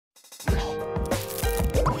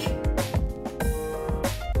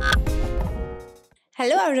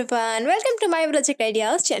Hello everyone, welcome to my Project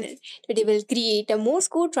Ideas channel. Today we'll create a Morse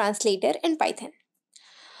code translator in Python.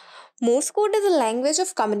 Morse code is a language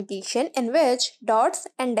of communication in which dots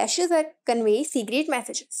and dashes convey secret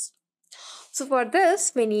messages. So for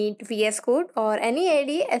this, we need VSCode or any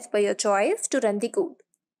IDE as per your choice to run the code.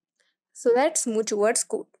 So let's move towards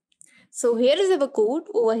code. So here is our code.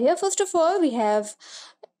 Over here, first of all, we have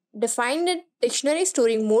defined a dictionary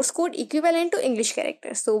storing Morse code equivalent to English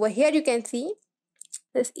characters. So over here you can see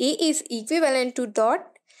this A is equivalent to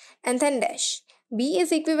dot and then dash. B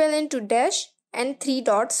is equivalent to dash and 3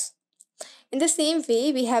 dots. In the same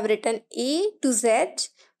way, we have written A to Z,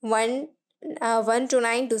 1 to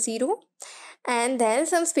 9 to 0, and then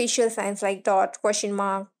some special signs like dot, question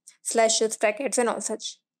mark, slashes, brackets, and all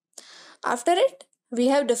such. After it, we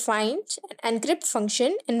have defined an encrypt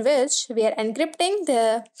function in which we are encrypting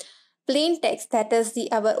the plain text, that is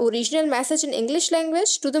our original message in English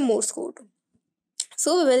language, to the Morse code.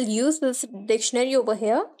 So we will use this dictionary over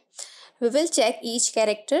here. We will check each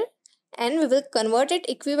character and we will convert it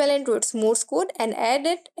equivalent to its Morse code and add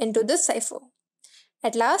it into the cipher.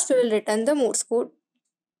 At last, we will return the Morse code.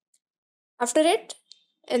 After it,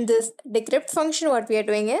 in this decrypt function, what we are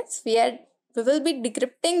doing is we will be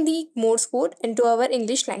decrypting the Morse code into our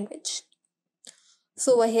English language.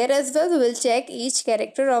 So over here as well, we will check each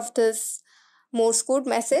character of this Morse code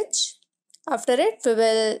message. After it, we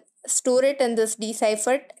will store it in this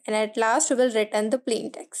deciphered, and at last we will return the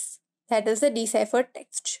plain text, that is the deciphered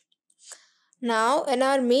text. Now in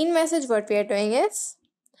our main message, what we are doing is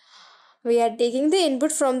we are taking the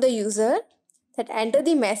input from the user that enter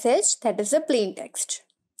the message, that is the plain text,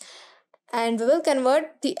 and we will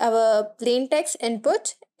convert our plain text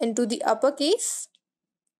input into the uppercase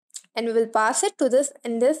and we will pass it to this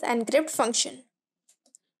in this encrypt function.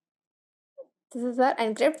 This is our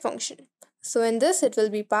encrypt function. So in this it will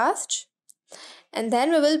be passed and then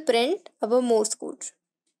we will print our Morse code.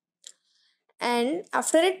 And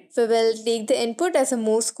after it we will take the input as a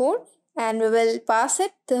Morse code and we will pass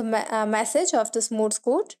it the message of this Morse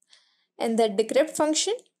code in the decrypt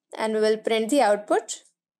function and we will print the output.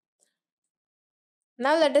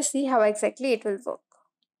 Now let us see how exactly it will work.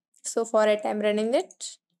 So for it I'm running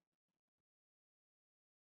it.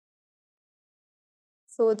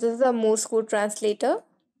 So this is a Morse code translator.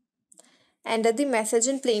 Enter the message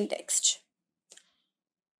in plain text.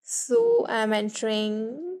 So I'm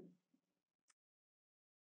entering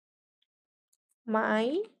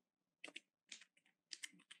my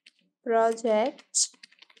project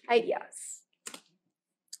ideas.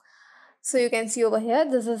 So you can see over here,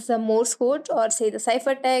 this is the Morse code or say the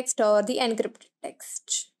ciphertext or the encrypted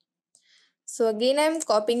text. So again, I'm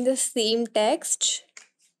copying the same text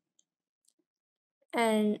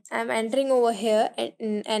and I'm entering over here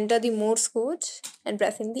and enter the Morse code and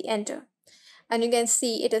pressing the enter. And you can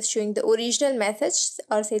see it is showing the original message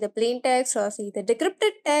or say the plain text or say the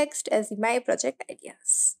decrypted text as the my project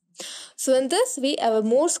ideas. So in this way, our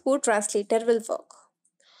Morse code translator will work.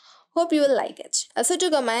 Hope you will like it. Also to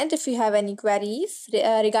comment if you have any queries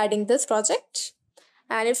regarding this project.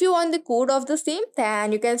 And if you want the code of the same,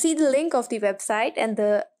 then you can see the link of the website and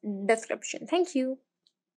the description. Thank you.